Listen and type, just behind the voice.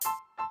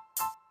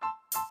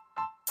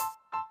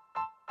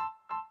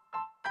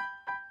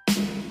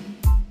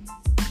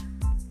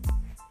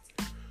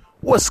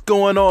What's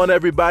going on,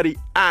 everybody?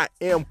 I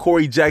am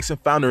Corey Jackson,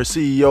 founder and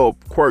CEO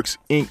of Quirks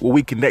Inc., where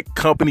we connect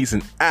companies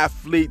and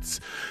athletes.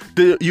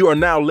 You are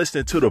now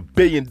listening to the $1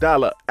 Billion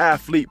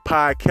Athlete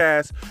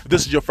Podcast. If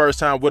this is your first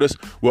time with us,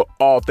 we're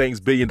all things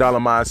 $1 billion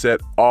mindset,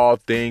 all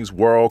things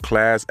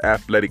world-class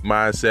athletic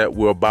mindset.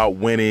 We're about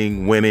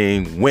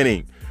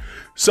winning.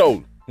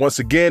 So, once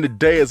again,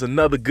 today is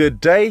another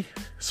good day,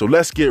 so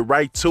let's get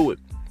right to it.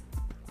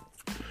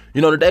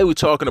 Today we're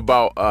talking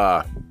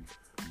about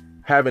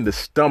having the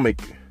stomach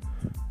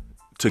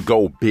to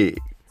go big,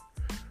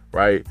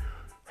 right?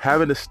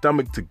 Having the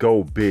stomach to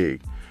go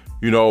big.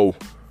 It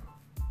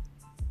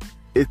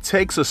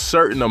takes a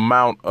certain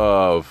amount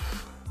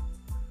of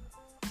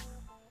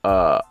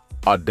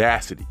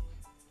audacity,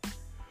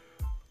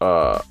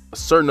 a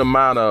certain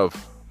amount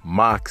of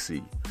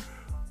moxie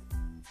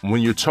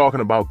when you're talking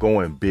about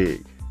going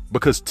big,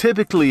 because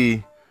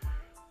typically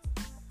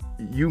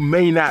you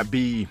may not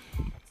be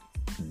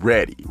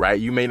ready, right?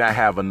 You may not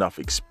have enough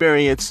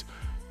experience.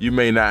 You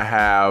may not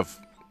have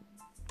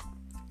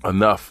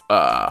enough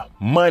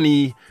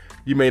money.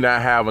 You may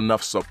not have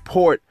enough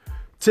support.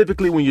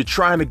 Typically, when you're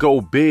trying to go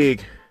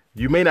big,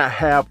 you may not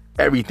have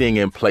everything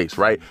in place,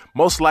 right?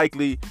 Most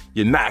likely,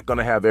 you're not going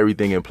to have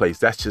everything in place.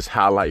 That's just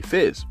how life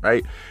is,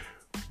 right?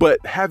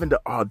 But having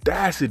the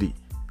audacity,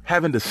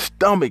 having the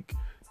stomach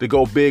to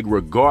go big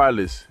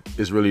regardless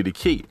is really the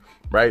key,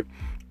 right?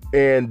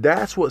 And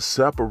that's what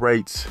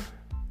separates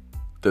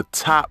the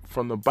top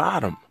from the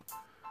bottom.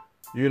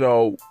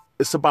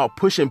 It's about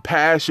pushing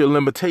past your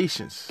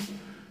limitations.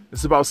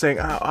 It's about saying,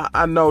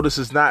 I know this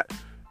is not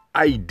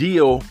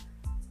ideal,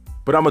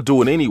 but I'm going to do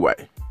it anyway.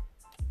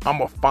 I'm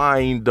going to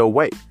find a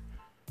way.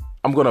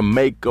 I'm going to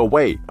make a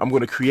way. I'm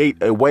going to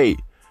create a way.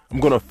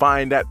 I'm going to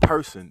find that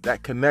person,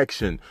 that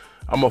connection.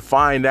 I'm going to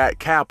find that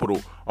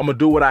capital. I'm going to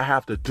do what I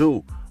have to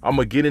do. I'm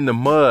going to get in the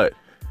mud,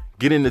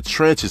 get in the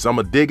trenches. I'm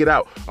going to dig it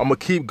out. I'm going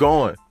to keep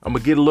going. I'm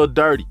going to get a little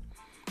dirty.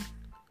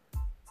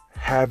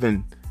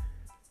 Having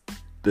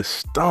the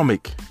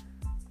stomach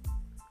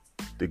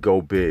to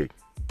go big.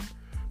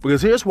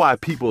 Because here's why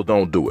people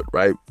don't do it,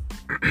 right?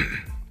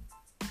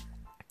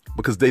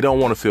 Because they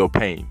don't want to feel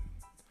pain.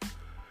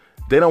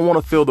 They don't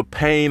want to feel the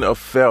pain of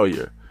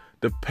failure.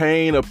 The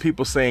pain of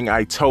people saying,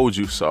 I told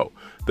you so.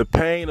 The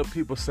pain of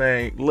people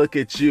saying, look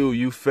at you,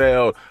 you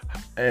failed.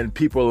 And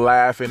people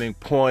laughing and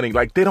pointing.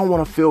 Like, they don't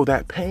want to feel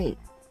that pain.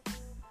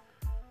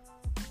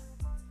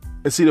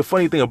 And see, the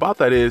funny thing about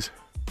that is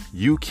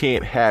you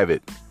can't have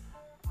it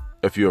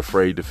if you're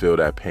afraid to feel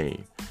that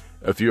pain.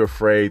 If you're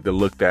afraid to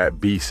look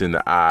that beast in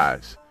the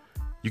eyes.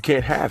 You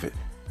can't have it.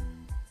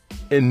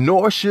 And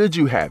nor should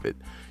you have it.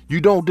 You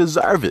don't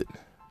deserve it.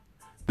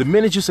 The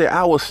minute you say,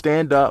 I will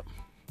stand up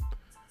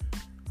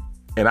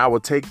and I will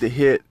take the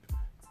hit,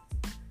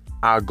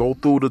 I'll go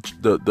through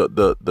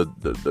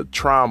the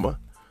trauma,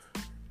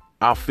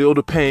 I'll feel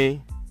the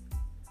pain,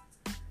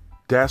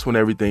 that's when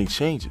everything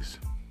changes.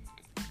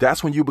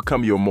 That's when you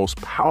become your most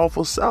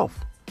powerful self.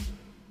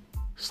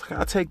 It's like,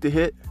 I'll take the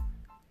hit,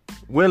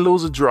 win,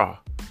 lose, or draw.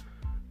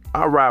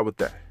 I'll ride with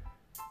that.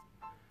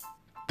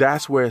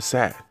 That's where it's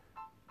at.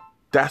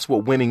 That's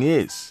what winning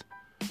is.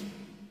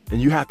 And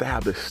you have to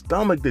have the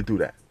stomach to do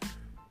that.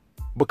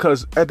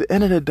 Because at the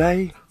end of the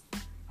day,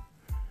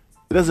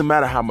 it doesn't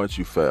matter how much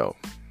you fail.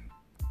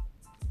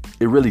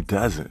 It really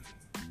doesn't.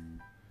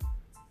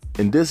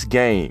 In this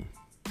game,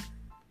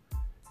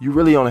 you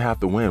really only have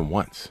to win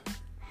once.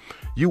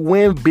 You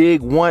win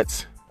big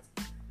once,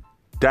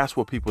 that's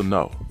what people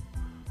know.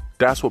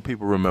 That's what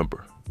people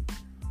remember.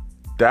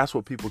 That's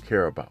what people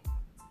care about.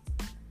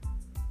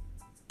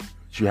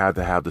 You have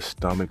to have the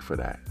stomach for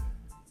that.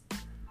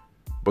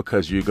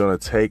 Because you're going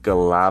to take a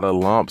lot of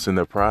lumps in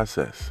the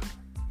process.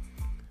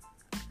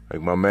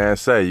 Like my man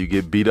said, you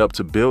get beat up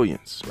to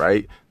billions,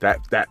 right?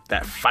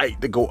 That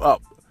fight to go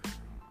up.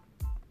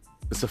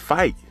 It's a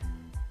fight.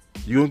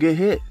 You're going to get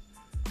hit.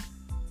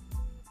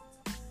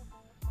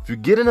 If you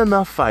get in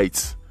enough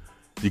fights,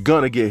 you're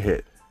going to get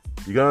hit.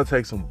 You're going to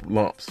take some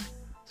lumps,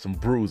 some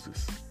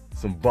bruises,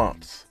 some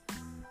bumps,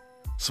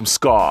 some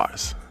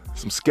scars,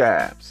 some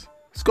scabs.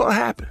 It's going to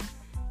happen.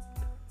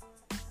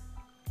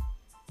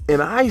 And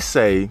I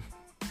say,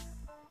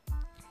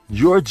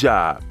 your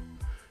job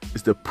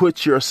is to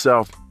put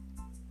yourself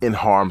in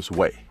harm's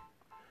way.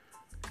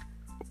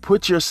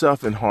 Put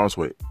yourself in harm's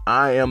way.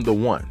 I am the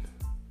one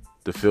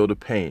to feel the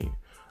pain.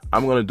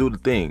 I'm going to do the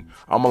thing.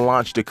 I'm going to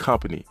launch the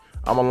company.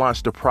 I'm going to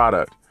launch the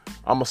product.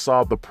 I'm going to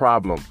solve the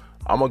problem.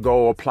 I'm going to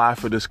go apply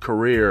for this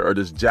career or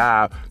this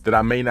job that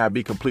I may not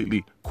be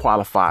completely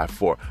qualified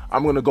for.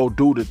 I'm going to go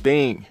do the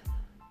thing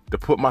to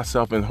put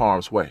myself in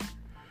harm's way.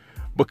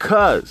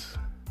 Because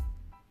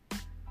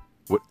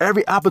with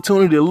every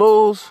opportunity to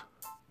lose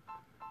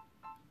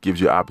gives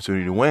you an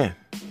opportunity to win.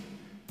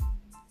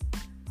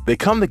 They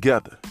come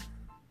together.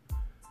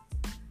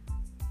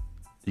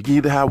 You can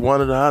either have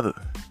one or the other.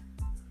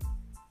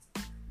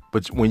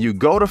 But when you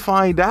go to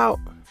find out,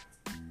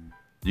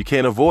 you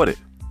can't avoid it.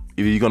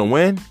 Either you're going to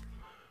win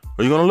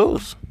or you're going to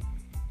lose.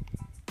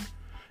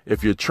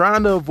 If you're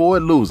trying to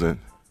avoid losing,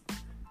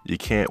 you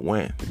can't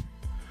win.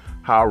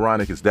 How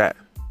ironic is that?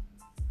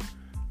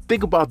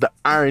 think about the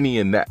irony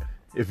in that.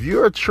 If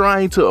you're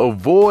trying to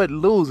avoid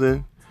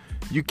losing,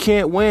 you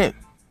can't win.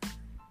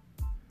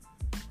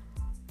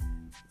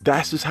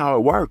 That's just how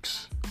it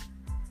works.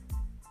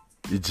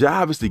 Your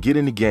job is to get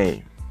in the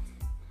game.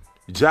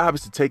 Your job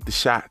is to take the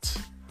shots.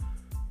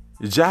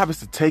 Your job is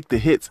to take the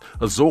hits,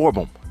 absorb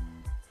them,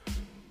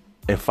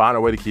 and find a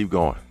way to keep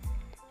going.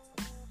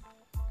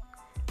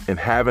 And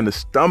having the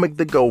stomach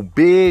to go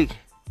big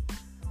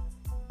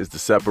is the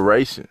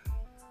separation.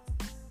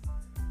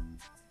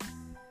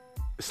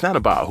 It's not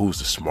about who's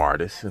the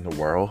smartest in the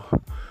world.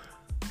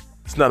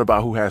 It's not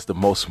about who has the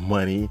most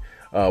money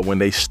when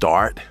they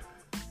start.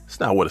 It's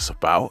not what it's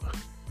about.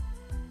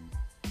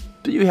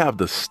 Do you have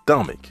the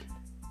stomach?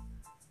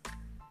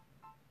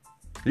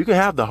 You can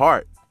have the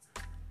heart.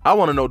 I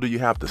want to know, do you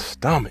have the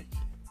stomach?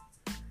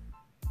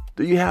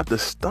 Do you have the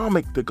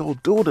stomach to go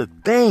do the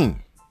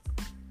thing?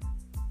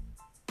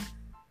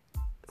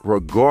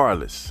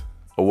 Regardless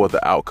of what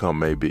the outcome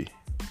may be.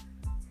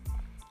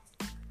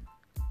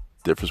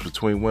 Difference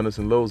between winners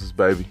and losers,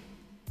 baby.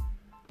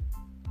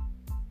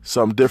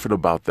 Something different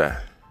about that.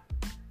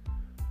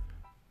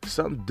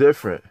 Something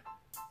different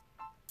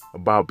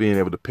about being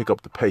able to pick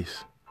up the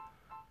pace.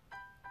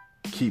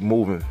 Keep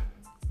moving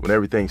when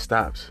everything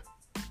stops.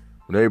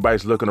 When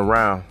everybody's looking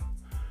around.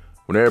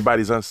 When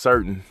everybody's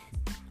uncertain.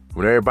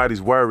 When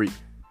everybody's worried.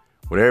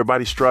 When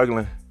everybody's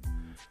struggling.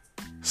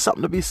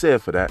 Something to be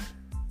said for that.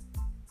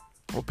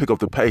 I'm going to pick up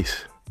the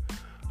pace.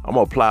 I'm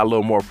going to apply a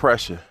little more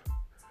pressure.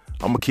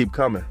 I'm going to keep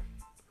coming.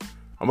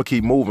 I'm going to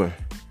keep moving.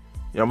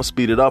 I'm going to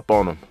speed it up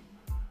on them.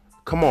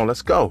 Come on,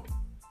 let's go.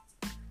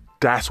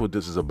 That's what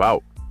this is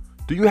about.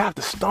 Do you have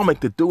the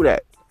stomach to do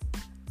that?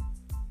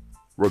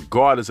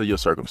 Regardless of your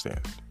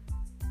circumstance.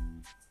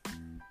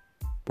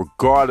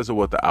 Regardless of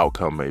what the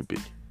outcome may be.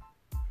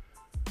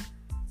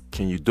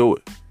 Can you do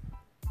it?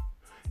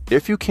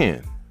 If you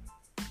can,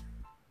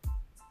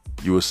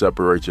 you will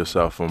separate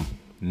yourself from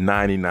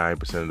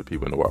 99% of the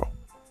people in the world.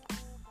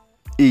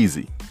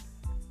 Easy.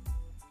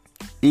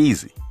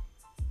 Easy.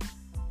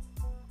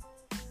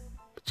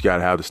 But you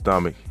gotta have the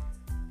stomach.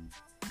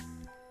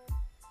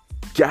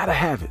 Gotta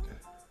have it.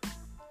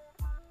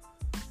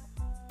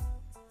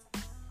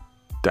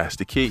 That's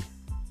the key.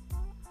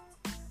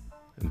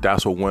 And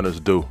that's what winners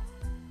do.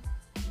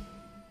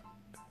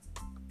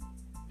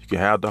 You can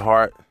have the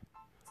heart.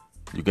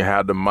 You can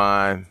have the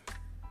mind.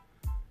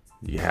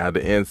 You can have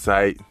the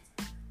insight.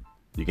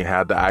 You can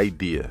have the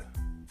idea.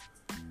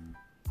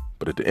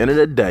 But at the end of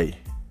the day,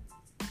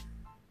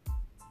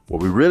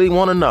 what we really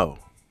want to know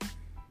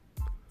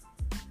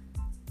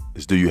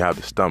is, do you have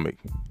the stomach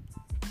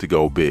to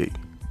go big?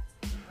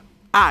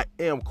 I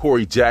am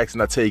Corey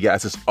Jackson. I tell you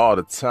guys this all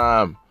the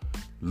time.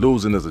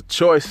 Losing is a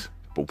choice,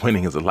 but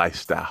winning is a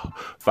lifestyle.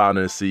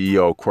 Founder and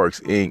CEO of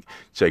Quirks Inc.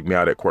 Check me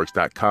out at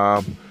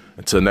quirks.com.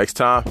 Until next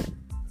time,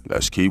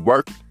 let's keep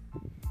working.